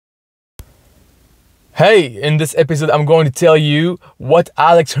Hey, in this episode, I'm going to tell you what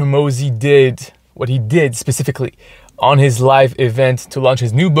Alex Hormozi did, what he did specifically on his live event to launch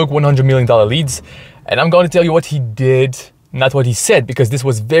his new book, $100 Million Leads. And I'm going to tell you what he did, not what he said, because this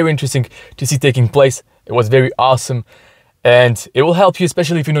was very interesting to see taking place. It was very awesome. And it will help you,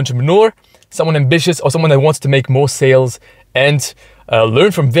 especially if you're an entrepreneur, someone ambitious, or someone that wants to make more sales and learn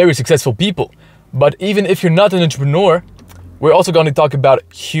from very successful people. But even if you're not an entrepreneur, we're also going to talk about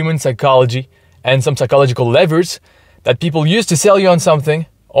human psychology and some psychological levers that people use to sell you on something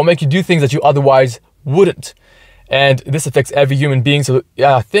or make you do things that you otherwise wouldn't. And this affects every human being. So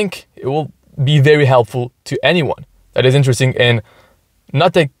yeah, I think it will be very helpful to anyone that is interested in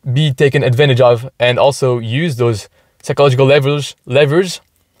not be taken advantage of, and also use those psychological levers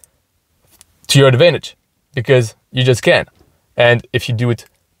to your advantage, because you just can. And if you do it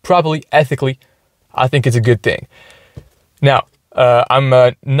properly, ethically, I think it's a good thing. Now, I'm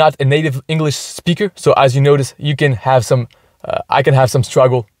not a native English speaker, so as you notice, you can have some, I can have some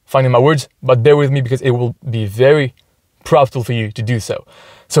struggle finding my words, but bear with me because it will be very profitable for you to do so.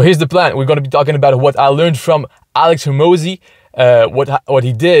 So here's the plan. We're going to be talking about what I learned from Alex Hormozi, what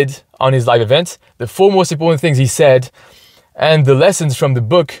he did on his live event, the 4 most important things he said, and the lessons from the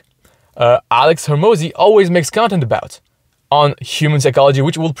book Alex Hormozi always makes content about on human psychology,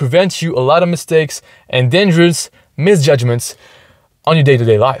 which will prevent you a lot of mistakes and dangerous misjudgments on your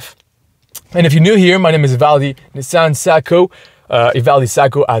day-to-day life. And if you're new here, my name is Ivaldi Sako, Ivaldi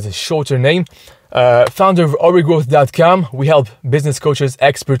Sako as a shorter name, founder of Origrowth.com. We help business coaches,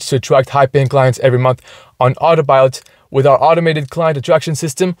 experts to attract high-paying clients every month on autopilot with our automated client attraction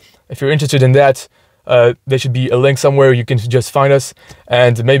system. If you're interested in that, there should be a link somewhere. You can just find us,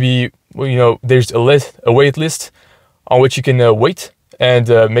 and maybe there's a wait list on which you can wait and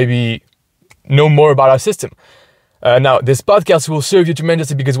maybe know more about our system. Now, this podcast will serve you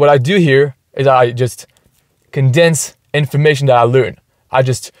tremendously because what I do here is I just condense information that I learn. I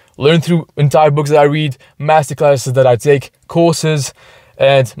just learn through entire books that I read, masterclasses that I take, courses,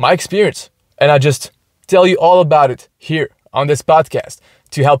 and my experience. And I just tell you all about it here on this podcast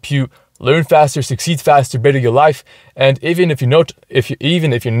to help you learn faster, succeed faster, better your life. And even if you're not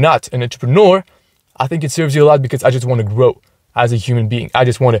an entrepreneur, I think it serves you a lot because I just want to grow as a human being. I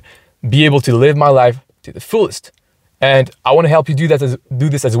just want to be able to live my life to the fullest. And I want to help you do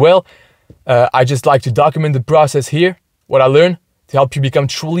this as well. I just like to document the process here, what I learn, to help you become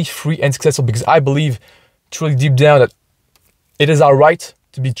truly free and successful, because I believe truly deep down that it is our right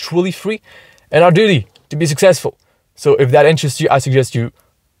to be truly free and our duty to be successful. So if that interests you, I suggest you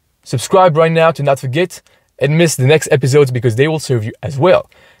subscribe right now to not forget and miss the next episodes, because they will serve you as well.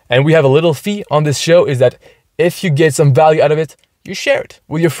 And we have a little fee on this show, is that if you get some value out of it, you share it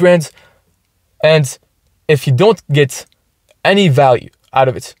with your friends. And if you don't get any value out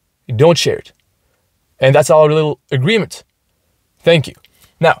of it, you don't share it. And that's our little agreement. Thank you.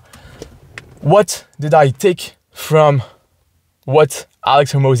 Now, what did I take from what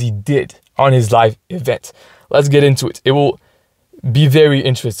Alex Hormozi did on his live event? Let's get into it. It will be very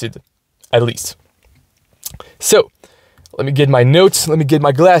interesting, at least. So, let me get my notes, let me get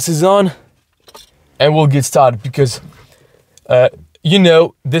my glasses on, and we'll get started, because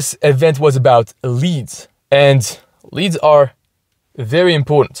this event was about leads. And leads are very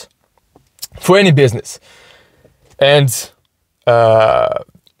important for any business. And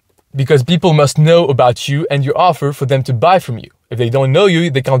because people must know about you and your offer for them to buy from you. If they don't know you,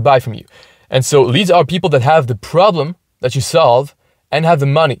 they can't buy from you. And so leads are people that have the problem that you solve and have the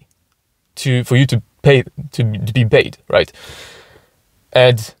money for you to pay, to be paid, right?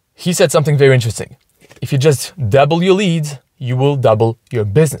 And he said something very interesting. If you just double your leads, you will double your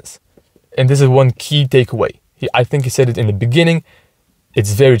business. And this is one key takeaway. I think he said it in the beginning.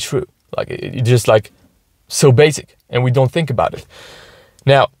 It's very true. It's just so basic, and we don't think about it.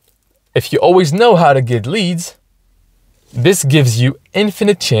 Now, if you always know how to get leads, this gives you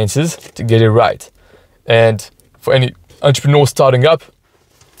infinite chances to get it right. And for any entrepreneur starting up,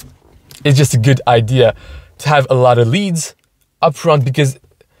 it's just a good idea to have a lot of leads up front, because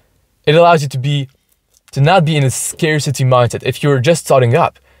it allows you to not be in a scarcity mindset. If you're just starting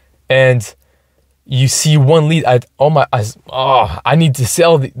up and you see one lead, I need to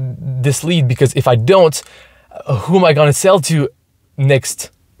sell this lead, because if I don't, who am I going to sell to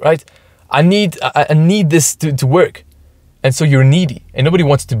next, right? I need this to work. And so you're needy, and nobody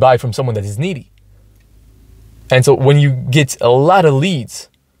wants to buy from someone that is needy. And so when you get a lot of leads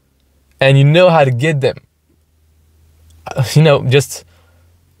and you know how to get them, there's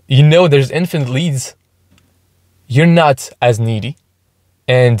infinite leads, you're not as needy,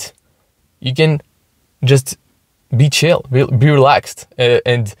 and you can just be chill, be relaxed,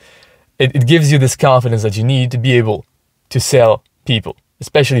 and it gives you this confidence that you need to be able to sell people,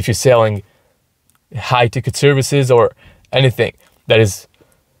 especially if you're selling high-ticket services or anything that is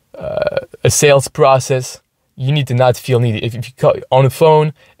a sales process. You need to not feel needy. If you call on the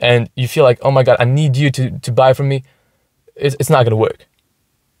phone and you feel like, oh my God, I need you to buy from me, it's not gonna work.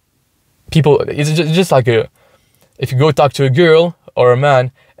 People, it's just like if you go talk to a girl or a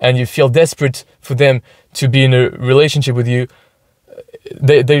man and you feel desperate for them to be in a relationship with you,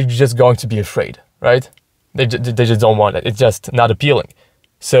 they're just going to be afraid, right? They just don't want it. It's just not appealing.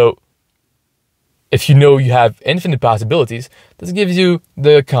 So if you know you have infinite possibilities, this gives you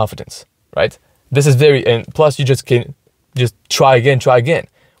the confidence, right? This is and plus you can just try again,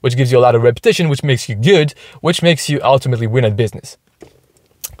 which gives you a lot of repetition, which makes you good, which makes you ultimately win at business.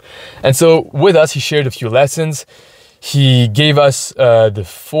 And so with us, he shared a few lessons. He gave us the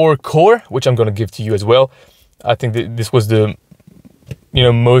 4 core, which I'm going to give to you as well. I think that this was the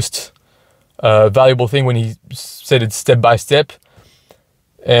most valuable thing when he said it step by step.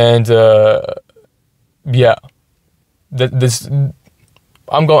 And yeah,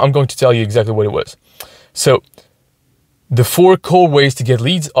 I'm going to tell you exactly what it was. So the 4 core ways to get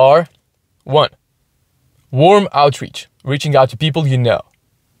leads are: 1, warm outreach, reaching out to people you know.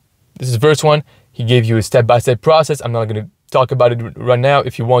 This is the first one. He gave you a step-by-step process. I'm not going to talk about it right now.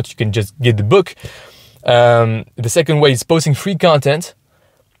 If you want, you can just get the book. The second way is posting free content.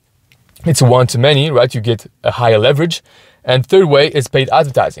 It's one-to-many, right? You get a higher leverage. And third way is paid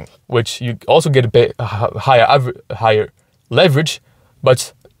advertising, which you also get a higher leverage,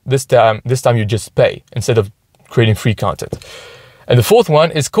 but this time you just pay instead of creating free content. And the fourth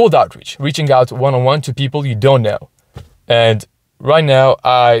one is cold outreach, reaching out one-on-one to people you don't know. And right now,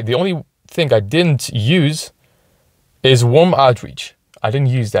 the only thing I didn't use is warm outreach. I didn't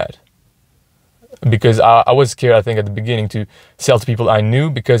use that because I was scared, I think, at the beginning to sell to people I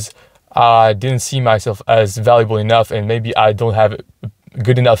knew, because I didn't see myself as valuable enough, and maybe I don't have a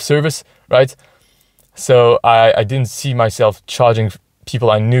good enough service, right? So I didn't see myself charging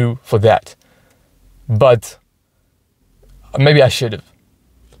people I knew for that. But maybe I should have.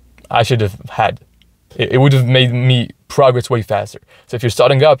 I should have had. It would have made me progress way faster. So if you're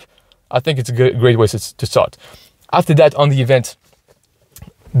starting up, I think it's a great way to start. After that, on the event,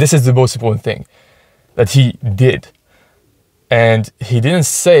 this is the most important thing that he did. And he didn't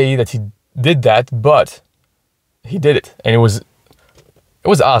say that he did that, but he did it. And it was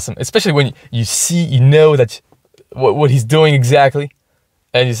awesome, especially when you know that what he's doing exactly.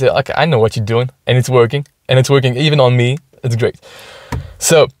 And you say, okay, I know what you're doing, and it's working. And it's working even on me. It's great.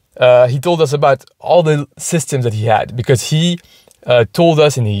 So he told us about all the systems that he had, because he told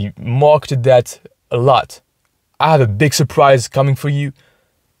us, and he marketed that a lot. I have a big surprise coming for you.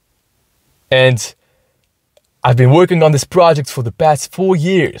 And I've been working on this project for the past 4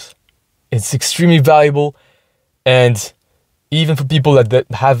 years. It's extremely valuable. And even for people that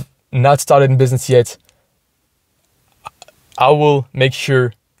have not started in business yet, I will make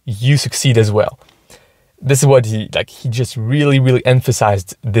sure you succeed as well. This is what he just really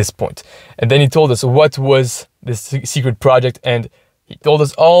emphasized this point. And then he told us what was this secret project, and he told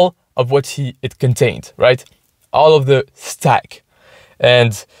us all of what it contained, right? All of the stack.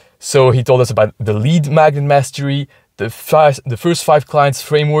 And so he told us about the lead magnet mastery, the first 5 clients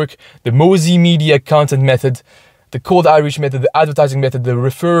framework, the Hormozi media content method, the cold outreach method, the advertising method, the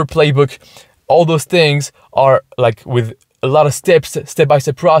referrer playbook. All those things are like with a lot of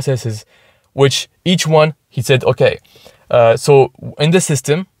step-by-step processes, which each one, he said, okay, so in this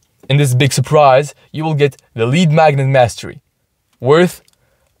system, in this big surprise, you will get the lead magnet mastery worth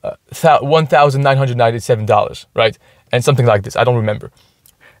 $1,997, right? And something like this, I don't remember.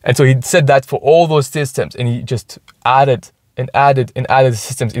 And so he said that for all those systems, and he just added the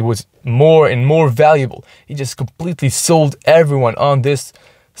systems. It was more and more valuable. He just completely sold everyone on this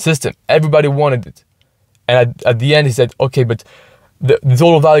system. Everybody wanted it. And at the end, he said, okay, but the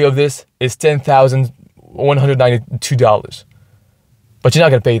total value of this is $10,192. But you're not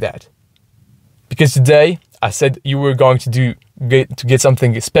going to pay that. Because today, I said you were going to get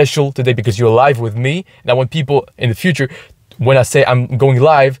something special today because you're live with me. And I want people in the future, when I say I'm going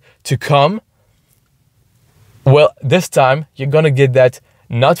live, to come. Well, this time you're gonna get that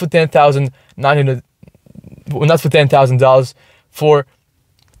not for $10,900, not for $10,000, for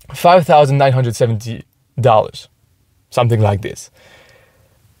 $5,970, something like this.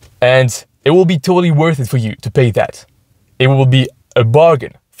 And it will be totally worth it for you to pay that. It will be a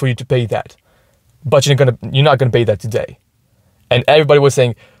bargain for you to pay that, but you're not gonna pay that today. And everybody was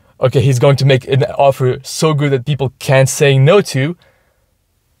saying, okay, he's going to make an offer so good that people can't say no to.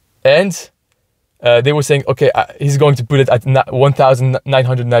 And they were saying, okay, he's going to put it at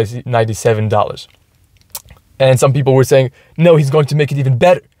 $1,997. And some people were saying, no, he's going to make it even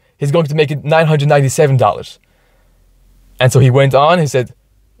better. He's going to make it $997. And so he went on, he said,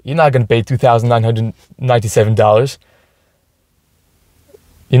 you're not going to pay $2,997.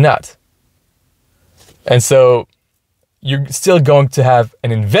 You're not. And so you're still going to have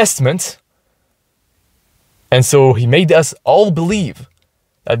an investment. And so he made us all believe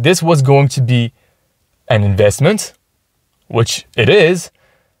that this was going to be an investment, which it is,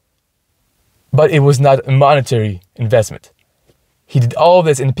 but it was not a monetary investment. He did all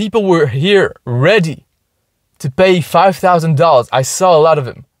this, and people were here ready to pay $5,000. I saw a lot of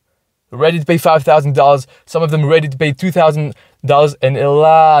them ready to pay $5,000. Some of them ready to pay $2,000, and a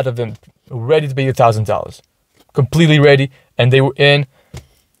lot of them ready to pay $1,000. Completely ready, and they were in.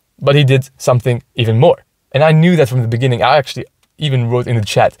 But he did something even more, and I knew that from the beginning. I actually even wrote in the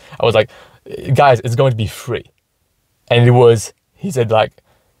chat. I was like, guys, it's going to be free. And it was. He said, like,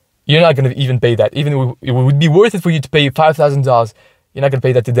 you're not going to even pay that. Even it would be worth it for you to pay $5,000. You're not going to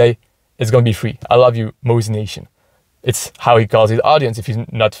pay that today. It's going to be free. I love you, Mozi Nation. It's how he calls his audience if you're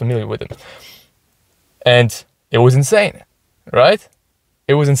not familiar with him. And it was insane, right?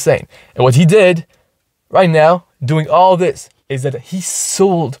 It was insane. And what he did right now, doing all this, is that he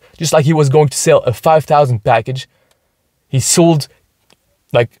sold, just like he was going to sell a 5,000 package, he sold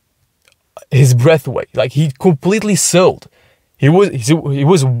like his breath away. Like he completely sold. He wanted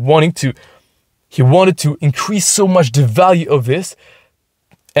to increase so much the value of this,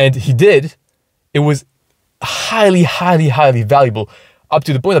 and he did. It was highly, highly, highly valuable, up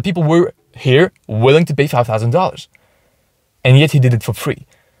to the point that people were here willing to pay $5,000, and yet he did it for free.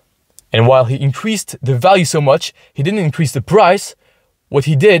 And while he increased the value so much, he didn't increase the price. What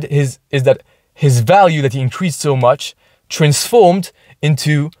he did is that his value that he increased so much transformed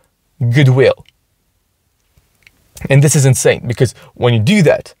into goodwill. And this is insane, because when you do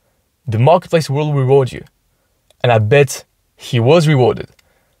that, the marketplace will reward you. And I bet he was rewarded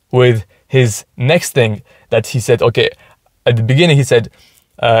with his next thing that he said, okay, at the beginning he said,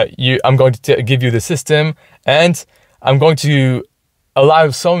 I'm going to give you the system, and I'm going to allow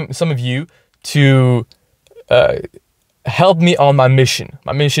some of you to help me on my mission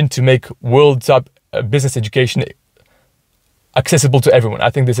to make world top business education accessible to everyone. I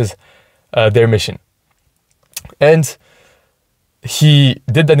think this is their mission. And he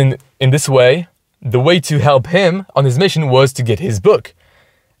did that in this way. The way to help him on his mission was to get his book.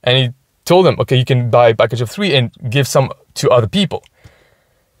 And he told them, okay, you can buy a package of 3 and give some to other people.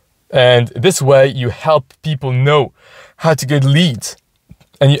 And this way you help people know how to get leads.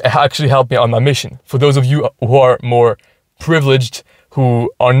 And you actually help me on my mission. For those of you who are more privileged,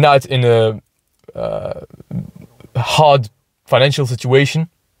 who are not in a hard financial situation.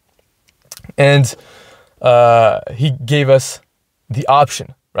 And he gave us the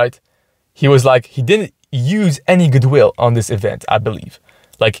option, right? He was like, he didn't use any goodwill on this event, I believe.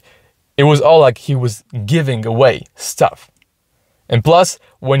 Like, it was all like he was giving away stuff. And plus,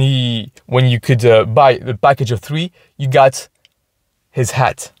 when you could buy the package of 3, you got his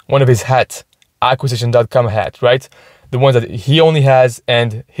hat, one of his hats, acquisition.com hat, right? The ones that he only has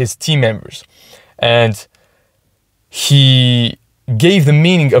and his team members. And he gave the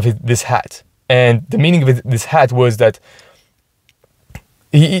meaning of this hat. And the meaning of this hat was that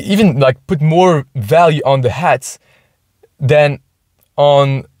he even like put more value on the hats than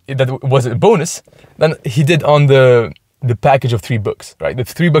on, that was a bonus, than he did on the package of 3 books, right? The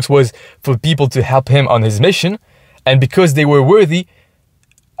 3 books was for people to help him on his mission. And because they were worthy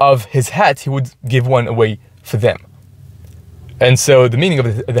of his hat, he would give one away for them. And so the meaning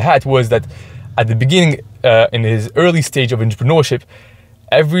of the hat was that at the beginning, in his early stage of entrepreneurship,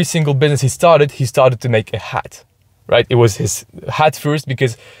 every single business he started to make a hat, right? It was his hat first,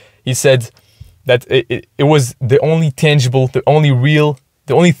 because he said that it was the only tangible, the only real,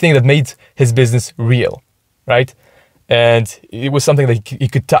 the only thing that made his business real, right? And it was something that he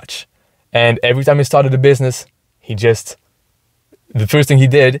could touch. And every time he started a business, the first thing he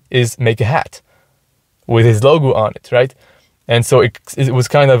did is make a hat with his logo on it, right? And so it was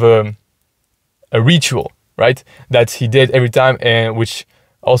kind of a ritual, right? That he did every time, and which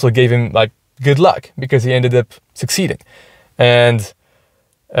also gave him like good luck, because he ended up succeeding. And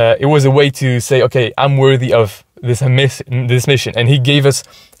it was a way to say, okay, I'm worthy of this mission. And he gave us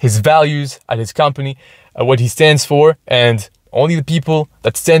his values at his company, what he stands for, and only the people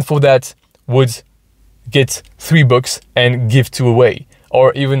that stand for that would get 3 books and give 2 away,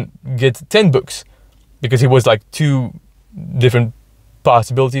 or even get 10 books, because it was like 2 different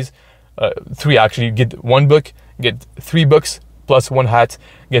possibilities. 3 actually, get 1 book, get 3 books plus 1 hat,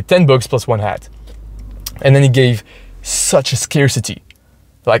 get 10 books plus 1 hat. And then he gave such a scarcity,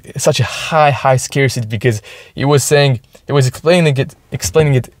 like such a high scarcity, because he was explaining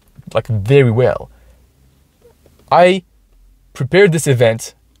it like very well. I prepared this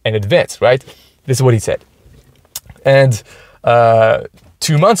event in advance, right? This is what he said. And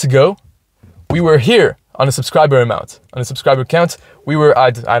 2 months ago, we were here on a subscriber amount. On a subscriber count, we were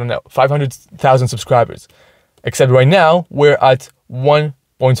at, I don't know, 500,000 subscribers. Except right now, we're at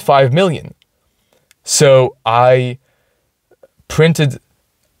 1.5 million. So I printed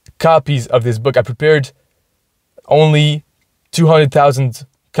copies of this book. I prepared only 200,000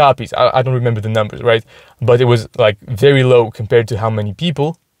 copies. I don't remember the numbers, right? But it was like very low compared to how many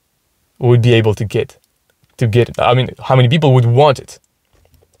people would be able to get it. I mean, how many people would want it.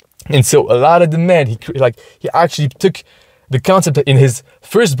 And so a lot of demand. He actually took the concept in his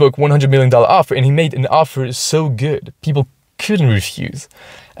first book, $100 million offer, and he made an offer so good people couldn't refuse.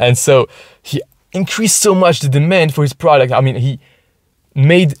 And so he increased so much the demand for his product. I mean, he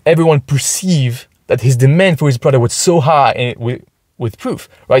made everyone perceive that his demand for his product was so high, and with proof,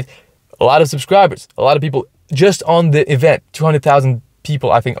 right? A lot of subscribers, a lot of people just on the event, 200,000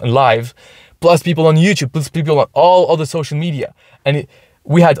 people, I think, on live, plus people on YouTube, plus people on all other social media. And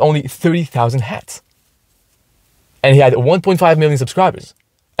we had only 30,000 hats. And he had 1.5 million subscribers.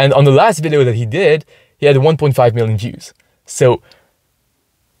 And on the last video that he did, he had 1.5 million views. So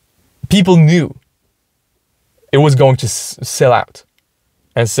people knew it was going to sell out.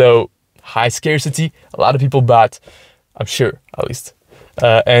 And so high scarcity, a lot of people bought, I'm sure, at least.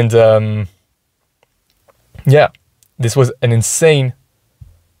 Yeah, this was an insane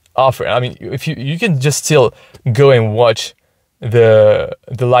offer. I mean, if you can just still go and watch the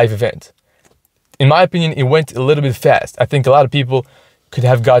live event. In my opinion, it went a little bit fast. I think a lot of people could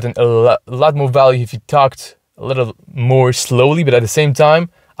have gotten a lot more value if he talked a little more slowly, but at the same time,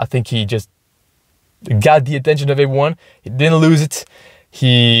 I think he just got the attention of everyone. He didn't lose it.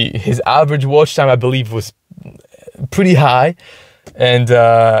 His average watch time, I believe, was pretty high, and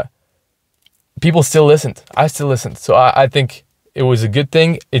people still listened. I still listened. So I think it was a good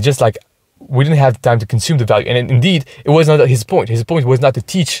thing. It's just like we didn't have time to consume the value. And indeed, it was not his point. His point was not to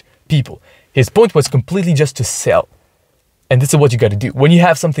teach people. His point was completely just to sell. And this is what you got to do. When you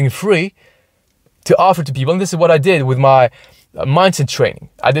have something free to offer to people, and this is what I did with my mindset training.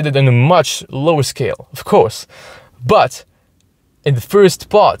 I did it on a much lower scale, of course. But in the first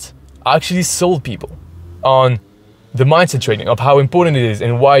part, I actually sold people on the mindset training of how important it is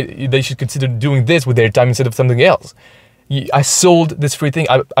and why they should consider doing this with their time instead of something else. I sold this free thing.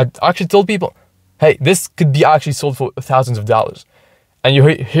 I actually told people, hey, this could be actually sold for thousands of dollars. And you're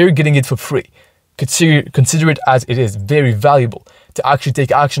here getting it for free. Consider it as it is very valuable to actually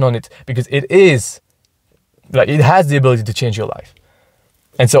take action on it, because it is, like, it has the ability to change your life.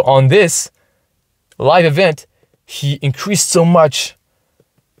 And so on this live event, he increased so much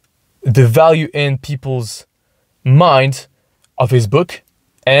the value in people's mind of his book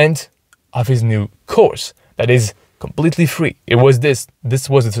and of his new course that is completely free. It was this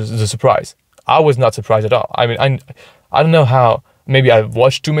was the surprise. I was not surprised at all. I mean, I don't know how. Maybe I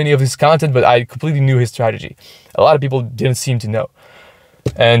watched too many of his content, but I completely knew his strategy. A lot of people didn't seem to know.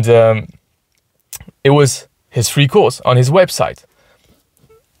 And it was his free course on his website.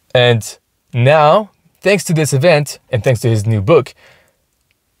 And now, thanks to this event and thanks to his new book,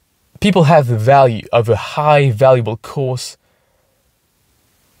 people have the value of a high valuable course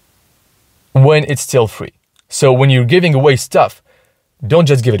when it's still free. So when you're giving away stuff, don't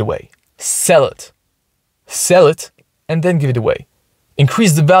just give it away. Sell it. Sell it and then give it away.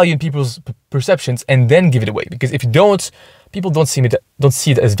 Increase the value in people's perceptions and then give it away. Because if you don't, people don't see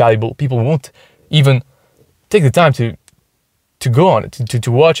it as valuable. People won't even take the time to go on it,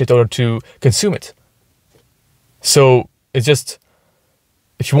 to watch it or to consume it. So it's just,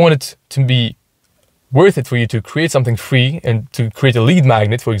 if you want it to be worth it for you to create something free and to create a lead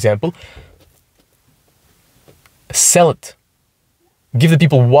magnet, for example, sell it. Give the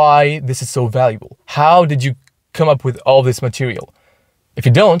people why this is so valuable. How did you come up with all this material? If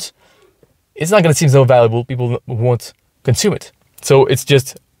you don't, it's not going to seem so valuable. People won't consume it. So it's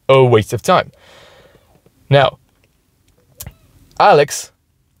just a waste of time. Now, Alex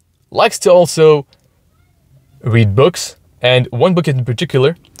likes to also read books, and one book in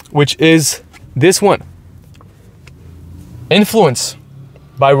particular, which is this one, Influence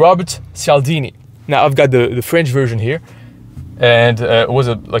by Robert Cialdini. Now, I've got the French version here, and it was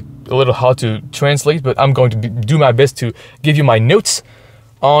a little hard to translate, but I'm going to do my best to give you my notes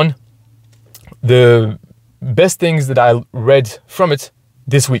on the best things that I read from it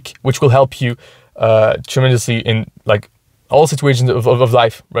this week, which will help you tremendously in like all situations of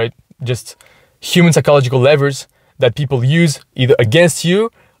life, right? Just human psychological levers that people use either against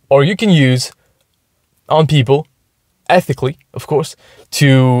you or you can use on people ethically, of course,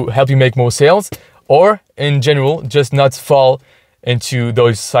 to help you make more sales, or in general, just not fall into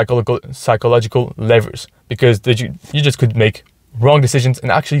those psychological levers, because you just could make wrong decisions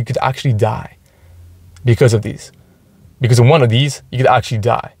and actually you could actually die because of these. Because of one of these, you could actually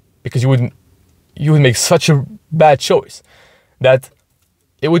die because you would make such a bad choice that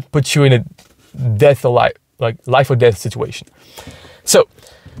it would put you in a life or death situation. So,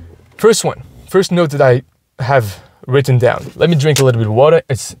 first note that I have written down. Let me drink a little bit of water.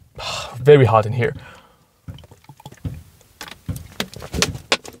 It's very hot in here.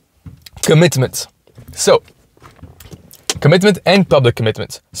 Commitment. So, commitment and public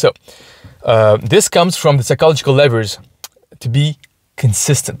commitment. So, this comes from the psychological levers to be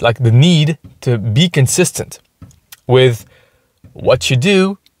consistent, like the need to be consistent with what you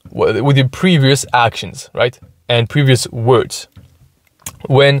do, with your previous actions, right? And previous words.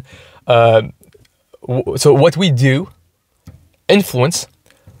 So what we do influence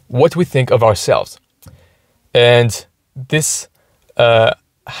what we think of ourselves. And this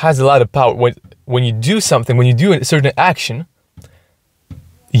has a lot of power. When you do something, when you do a certain action,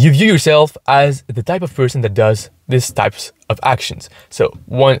 you view yourself as the type of person that does these types of actions. So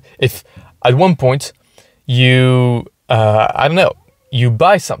if at one point you, you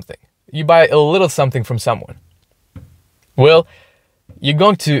buy something, you buy a little something from someone, well,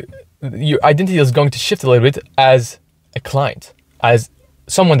 your identity is going to shift a little bit as a client, as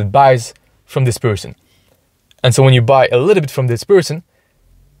someone that buys from this person. And so when you buy a little bit from this person,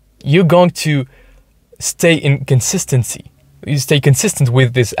 you're going to stay in consistency. You stay consistent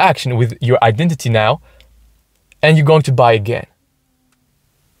with this action, with your identity now, and you're going to buy again.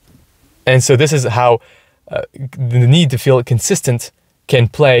 And so this is how the need to feel consistent can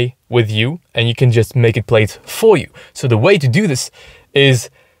play with you, and you can just make it play it for you. So the way to do this is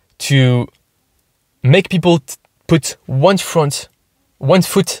to make people put one foot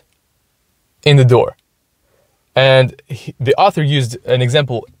in the door. And the author used the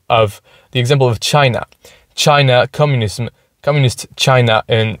example of China. Communist China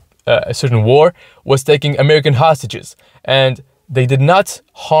in a certain war was taking American hostages, and they did not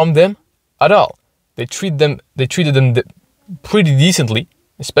harm them at all. They treated them pretty decently,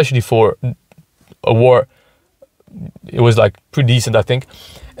 especially for a war. It was like pretty decent, I think.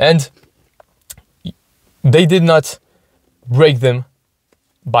 And they did not break them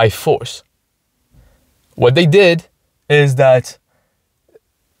by force. What they did is that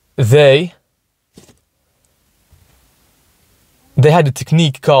they had a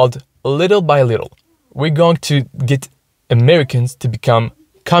technique called little by little. We're going to get Americans to become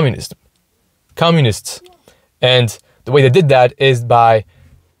communists. And the way they did that is by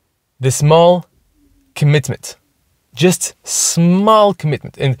the small commitment. Just small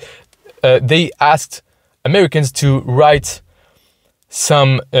commitment. And they asked Americans to write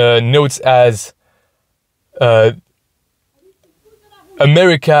some notes as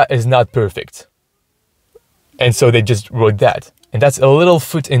America is not perfect. And so they just wrote that. And that's a little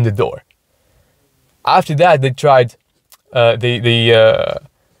foot in the door. After that, they tried, they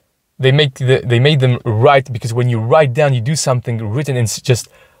made them write, because when you write down, you do something written, and it's just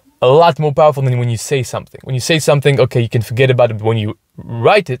a lot more powerful than when you say something. When you say something, okay, you can forget about it. But when you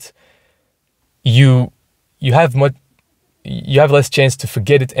write it, you have less chance to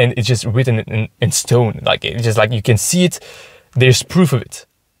forget it, and it's just written in stone. Like it's just like you can see it. There's proof of it.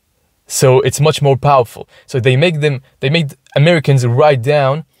 So it's much more powerful. So they made Americans write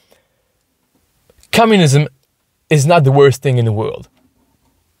down, communism is not the worst thing in the world.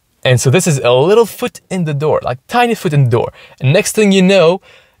 And so this is a little foot in the door, like tiny foot in the door. And next thing you know,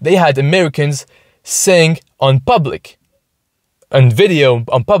 they had Americans saying on video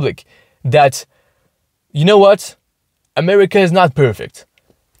on public, that, you know what? America is not perfect.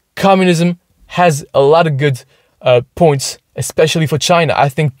 Communism has a lot of good points, especially for China. I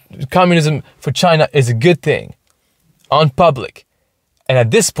think communism for China is a good thing on public. And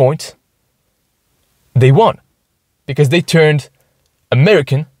at this point, they won, because they turned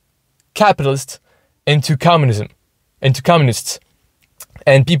American capitalists into communists,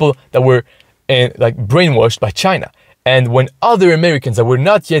 and people that were like brainwashed by China. And when other Americans that were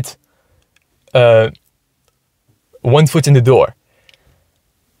not yet one foot in the door,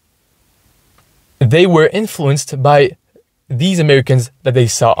 they were influenced by these Americans that they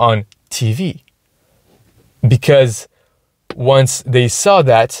saw on TV. Because once they saw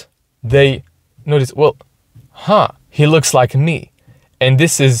that, they noticed, well, he looks like me. And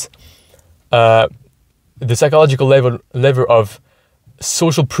this is the psychological lever of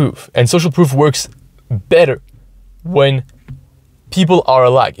social proof, and social proof works better when people are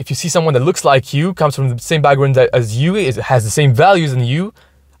alike. If you see someone that looks like you, comes from the same background as you, has the same values as you.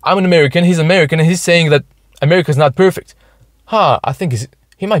 I'm an American, he's American, and he's saying that America's not perfect. I think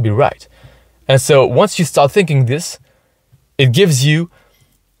he might be right. And so once you start thinking this, it gives you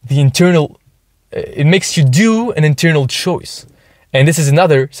the internal, it makes you do an internal choice. And this is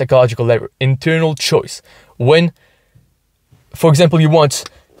another psychological lever, internal choice. When, for example, you want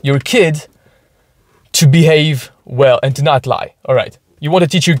your kid to behave well and to not lie. All right. You want to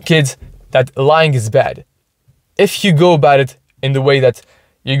teach your kids that lying is bad. If you go about it in the way that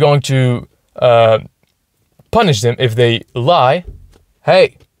you're going to punish them if they lie,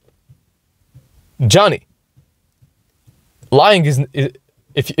 hey, Johnny, lying is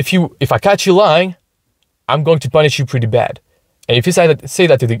if I catch you lying, I'm going to punish you pretty bad. And if you say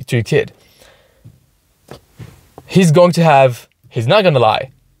that to your kid, he's not going to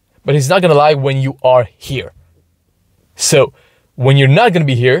lie, but he's not going to lie when you are here. So when you're not going to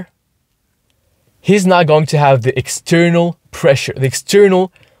be here, he's not going to have the external pressure, the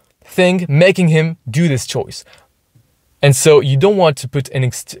external thing making him do this choice. And so you don't want to put an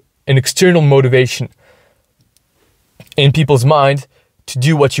external motivation in people's mind to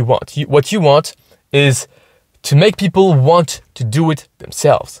do what you want. What you want is to make people want to do it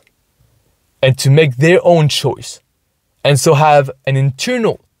themselves and to make their own choice. And so have an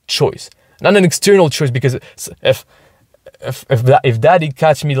internal choice, not an external choice, because if daddy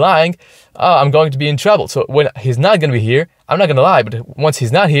catch me lying, I'm going to be in trouble. So when he's not going to be here, I'm not going to lie. But once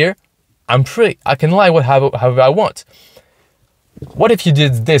he's not here, I'm free. I can lie however I want. What if you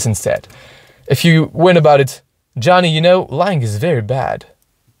did this instead? If you went about it, Johnny, lying is very bad.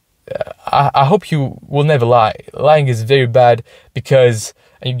 I hope you will never lie. Lying is very bad because,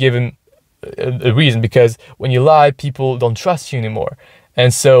 and you give him a reason, because when you lie, people don't trust you anymore.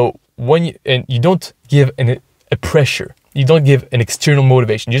 And so you don't give a pressure, you don't give an external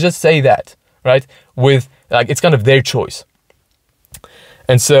motivation. You just say that, right? With it's kind of their choice.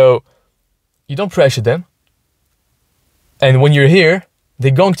 And so you don't pressure them. And when you're here,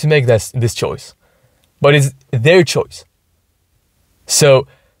 they're going to make this choice, but it's their choice. So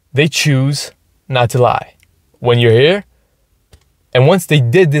they choose not to lie when you're here. And once they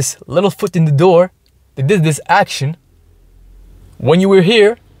did this little foot in the door, they did this action when you were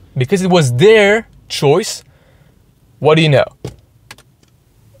here, because it was their choice, what do you know?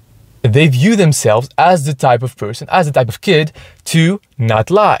 They view themselves as the type of person, as the type of kid to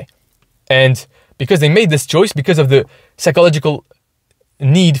not lie. And because they made this choice, because of the psychological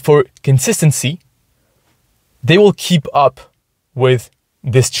need for consistency, they will keep up with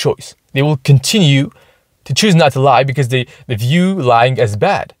this choice. They will continue to choose not to lie because they view lying as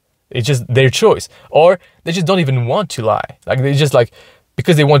bad. It's just their choice. Or they just don't even want to lie. They just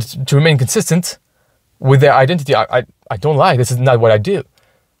because they want to remain consistent with their identity. I don't lie. This is not what I do.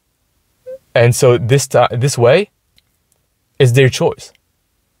 And so this way is their choice.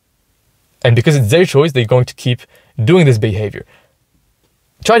 And because it's their choice, they're going to keep doing this behavior.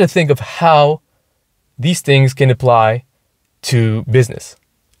 Try to think of how these things can apply to business,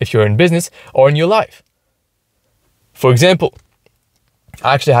 if you're in business or in your life. For example,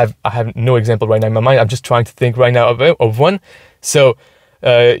 I have no example right now in my mind. I'm just trying to think right now of one. So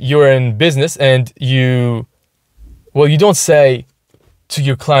you're in business and you don't say to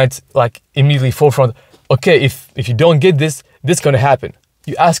your client immediately forefront, okay, if you don't get this is going to happen.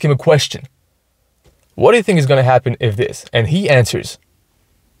 You ask him a question. What do you think is going to happen if this? And he answers,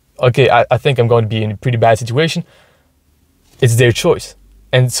 okay, I think I'm going to be in a pretty bad situation. It's their choice.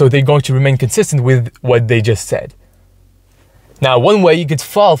 And so they're going to remain consistent with what they just said. Now, one way you could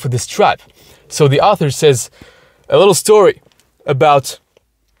fall for this trap. So the author says a little story about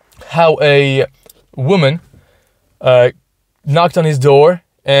how a woman knocked on his door,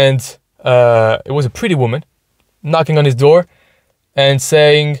 and it was a pretty woman knocking on his door and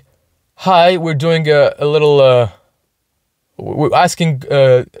saying, hi, we're doing a little, we're asking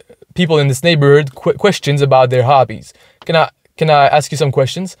people in this neighborhood questions about their hobbies. Can I ask you some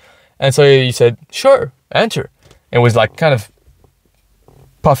questions? And so he said, sure, enter. And was kind of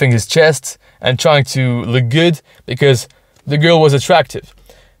puffing his chest and trying to look good because the girl was attractive.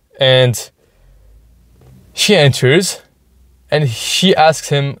 And she enters and she asks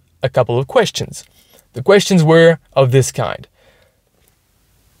him a couple of questions. The questions were of this kind.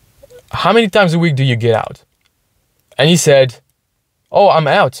 How many times a week do you get out? And he said, oh, I'm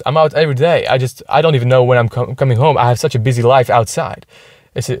out every day. I don't even know when I'm coming home. I have such a busy life outside.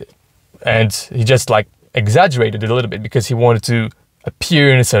 And he just exaggerated it a little bit because he wanted to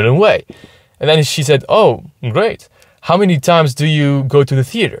appear in a certain way. And then she said, oh, great. how many times do you go to the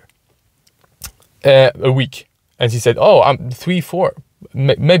theater a week? And she said, oh, I'm 3, 4,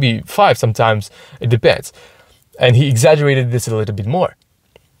 maybe 5 sometimes. It depends. And he exaggerated this a little bit more.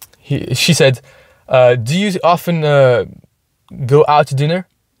 She said, do you often go out to dinner?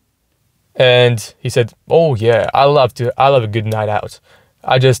 And he said, oh yeah, I love a good night out.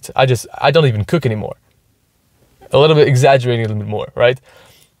 I don't even cook anymore. A little bit exaggerating a little bit more, right?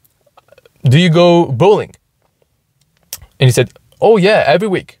 Do you go bowling? And he said, oh yeah, every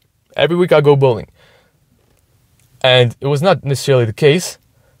week. Every week I go bowling. And it was not necessarily the case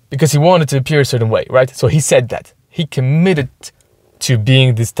because he wanted to appear a certain way, right? So he said that. He committed to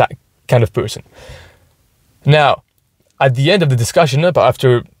being this kind of person. Now, at the end of the discussion,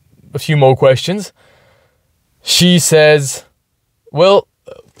 after a few more questions, she says, well,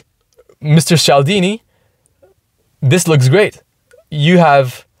 Mr. Cialdini, this looks great. We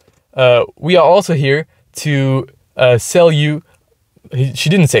are also here to sell you. She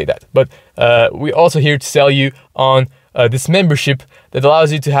didn't say that, but we're also here to sell you on this membership that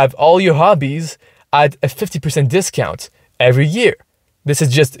allows you to have all your hobbies at a 50% discount every year. This is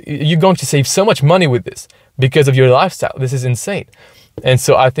just, you're going to save so much money with this because of your lifestyle. This is insane. And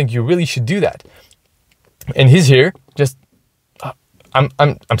so I think you really should do that. And he's here just, I'm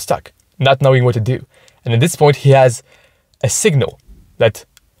stuck, not knowing what to do. And at this point, he has a signal that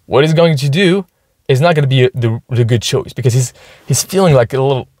what he's going to do is not going to be the good choice, because he's feeling like a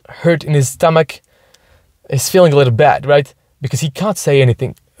little hurt in his stomach. He's feeling a little bad, right? Because he can't say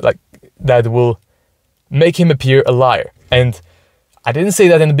anything like that will make him appear a liar. And I didn't say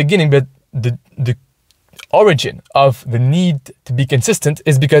that in the beginning, but the origin of the need to be consistent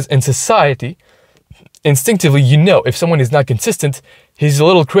is because in society, instinctively, you know, if someone is not consistent, he's a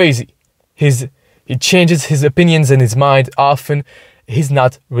little crazy. He changes his opinions in his mind often. He's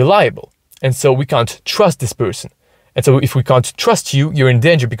not reliable. And so we can't trust this person. And so if we can't trust you, you're in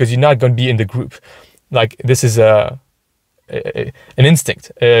danger because you're not going to be in the group. Like, this is an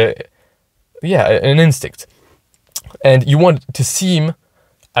instinct. An instinct. And you want to seem,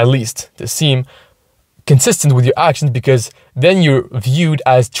 at least, consistent with your actions, because then you're viewed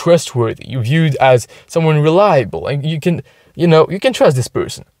as trustworthy. You're viewed as someone reliable, and you can trust this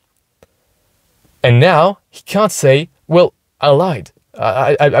person. And now he can't say, well, I lied.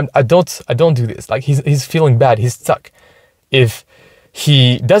 I don't do this. Like, he's feeling bad. He's stuck. If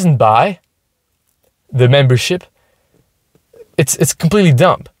he doesn't buy the membership, it's completely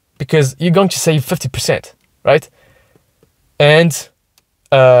dumb, because you're going to save 50%, right? And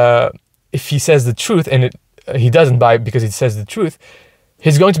if he says the truth and he doesn't buy because he says the truth,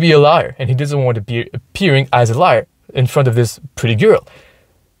 he's going to be a liar, and he doesn't want to be appearing as a liar in front of this pretty girl.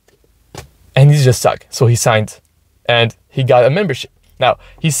 And he's just stuck. So he signed and he got a membership. Now,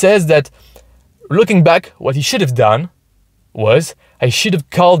 he says that looking back, what he should have done was, I should have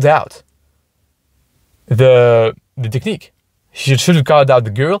called out the technique. He should have called out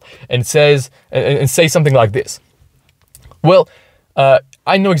the girl and say something like this. Well,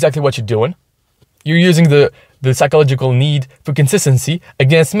 I know exactly what you're doing. You're using the psychological need for consistency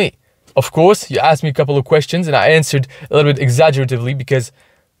against me. Of course, you asked me a couple of questions and I answered a little bit exaggeratively, because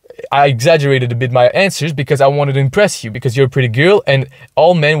I exaggerated a bit my answers because I wanted to impress you, because you're a pretty girl and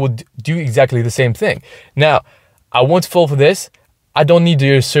all men would do exactly the same thing. Now, I won't fall for this. I don't need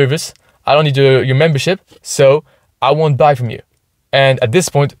your service. I don't need your membership, so I won't buy from you. And at this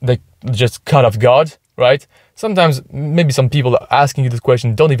point, they just cut off guard, right? Sometimes maybe some people asking you this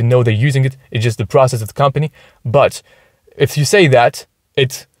question don't even know they're using it. It's just the process of the company. But if you say that,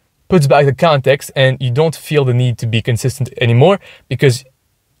 it puts back the context and you don't feel the need to be consistent anymore, because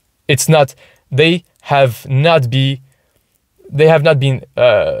it's not, they have not been,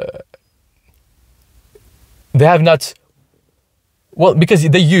 well, because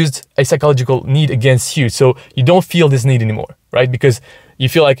they used a psychological need against you. So you don't feel this need anymore, right? Because you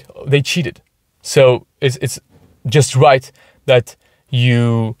feel like they cheated. So it's just right that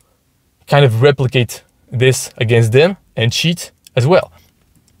you kind of replicate this against them and cheat as well.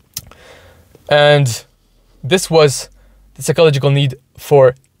 And this was the psychological need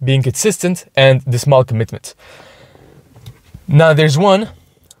for being consistent and the small commitment. Now there's one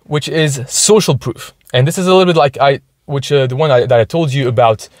which is social proof, and this is a little bit like the one that I told you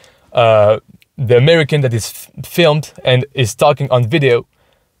about, the American that is filmed and is talking on video.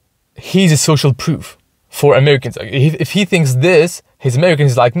 He's a social proof for Americans. If he thinks this, his American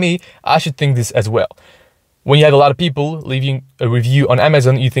is like me, I should think this as well. When you have a lot of people leaving a review on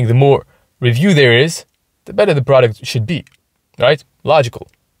Amazon, you think the more review there is, the better the product should be, right? Logical.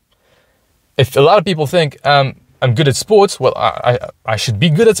 If a lot of people think I'm good at sports, well, I should be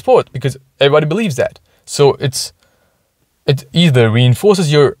good at sport because everybody believes that. So it's it either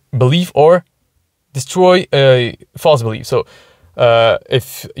reinforces your belief or destroy a false belief. So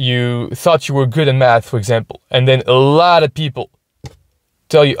if you thought you were good in math, for example, and then a lot of people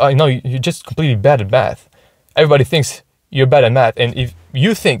tell you, oh, no, you're just completely bad at math. Everybody thinks you're bad at math. And if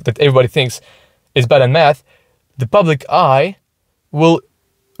you think that everybody thinks is bad at math, the public eye will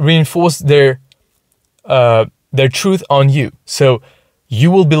reinforce their truth on you. So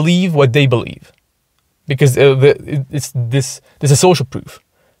you will believe what they believe, because this is social proof.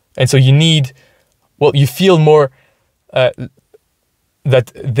 And so you need, well, you feel more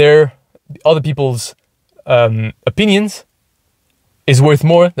that other people's opinions is worth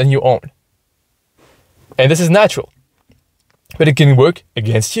more than your own. And this is natural, but it can work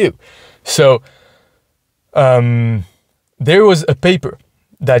against you. So there was a paper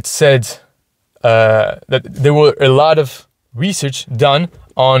that said that there were a lot of research done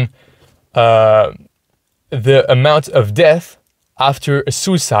on the amount of death after a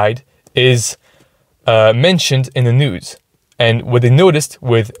suicide is mentioned in the news. And what they noticed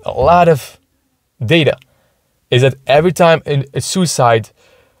with a lot of data is that every time a suicide,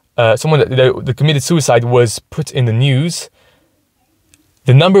 someone that committed suicide was put in the news,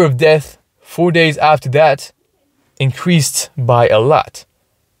 the number of deaths 4 days after that increased by a lot.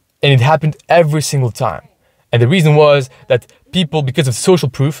 And it happened every single time. And the reason was that people, because of social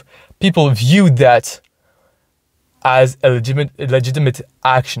proof, people viewed that as a legitimate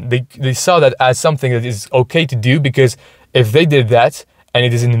action. They saw that as something that is okay to do, because if they did that and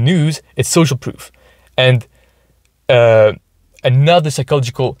it is in the news, it's social proof. And another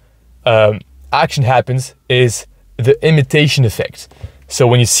psychological action happens is the imitation effect. So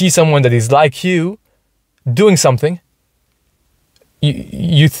when you see someone that is like you doing something,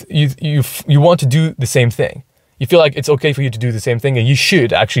 you want to do the same thing. You feel like it's okay for you to do the same thing, and you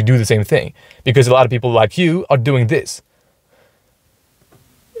should actually do the same thing, because a lot of people like you are doing this.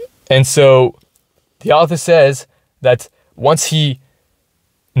 And so the author says that once he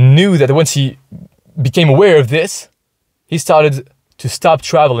became aware of this, he started to stop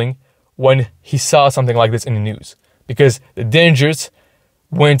traveling when he saw something like this in the news, because the dangers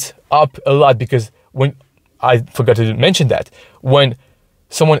went up a lot. Because when I forgot to mention that when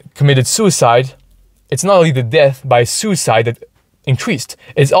someone committed suicide, it's not only the death by suicide that increased,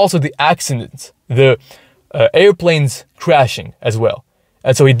 it's also the accidents, the airplanes crashing as well.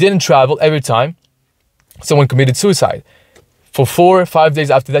 And so he didn't travel every time someone committed suicide. For 4 or 5 days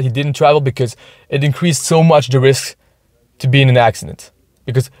after that, he didn't travel because it increased so much the risk to be in an accident.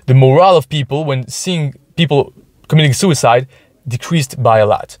 Because the morale of people when seeing people committing suicide decreased by a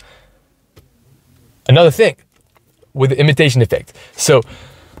lot. Another thing with the imitation effect. So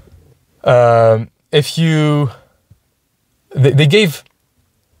if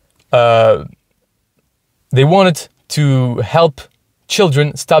they wanted to help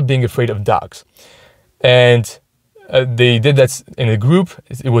children stop being afraid of dogs. And they did that in a group.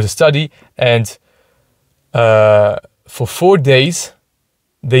 It was a study. And for 4 days,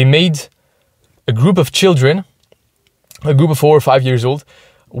 they made a group of children, a group of 4 or 5 years old,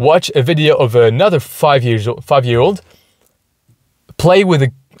 watch a video of another 5-year-old play with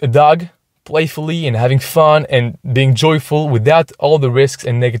a dog playfully and having fun and being joyful without all the risks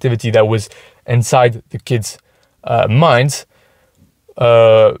and negativity that was inside the kids' minds.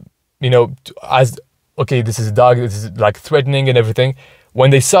 As okay, this is a dog, this is like threatening and everything.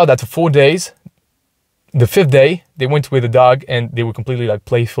 When they saw that for 4 days, the 5th day, they went with the dog and they were completely like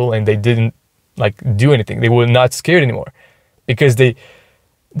playful, and they didn't like do anything. They were not scared anymore, because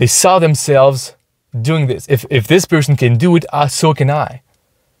they saw themselves doing this. If this person can do it, so can I.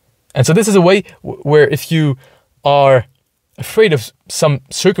 And so this is a way where if you are afraid of some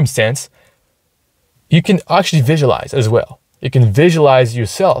circumstance, you can actually visualize as well. You can visualize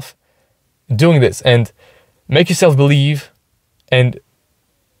yourself doing this and make yourself believe and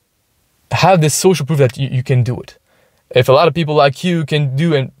have this social proof that you can do it. If a lot of people like you can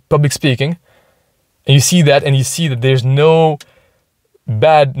do in public speaking, and you see that there's no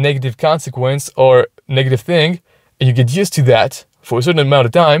bad negative consequence or negative thing, and you get used to that for a certain amount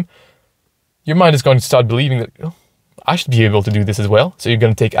of time, your mind is going to start believing that, oh, I should be able to do this as well. So you're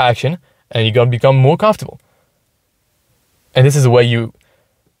going to take action, and you're going to become more comfortable. And this is the way you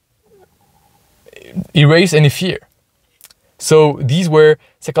erase any fear. So these were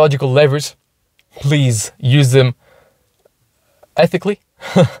psychological levers. Please use them ethically.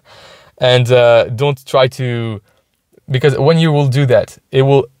 And don't try to, because when you will do that, it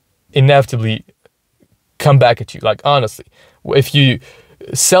will inevitably come back at you. Like, honestly, if you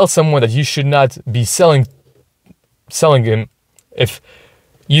sell someone that you should not be selling him, if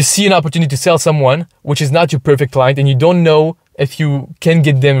you see an opportunity to sell someone which is not your perfect client and you don't know if you can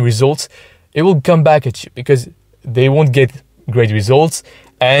get them results, it will come back at you because they won't get great results.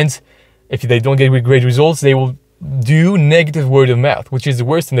 And if they don't get great results, they will do negative word of mouth, which is the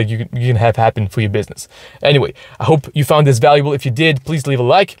worst thing that you can have happen for your business. Anyway, I hope you found this valuable. If you did, please leave a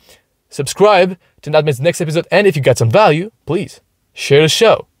like, subscribe to not miss the next episode. And if you got some value, please share the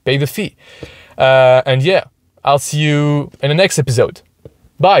show, pay the fee. And yeah, I'll see you in the next episode.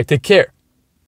 Bye, take care.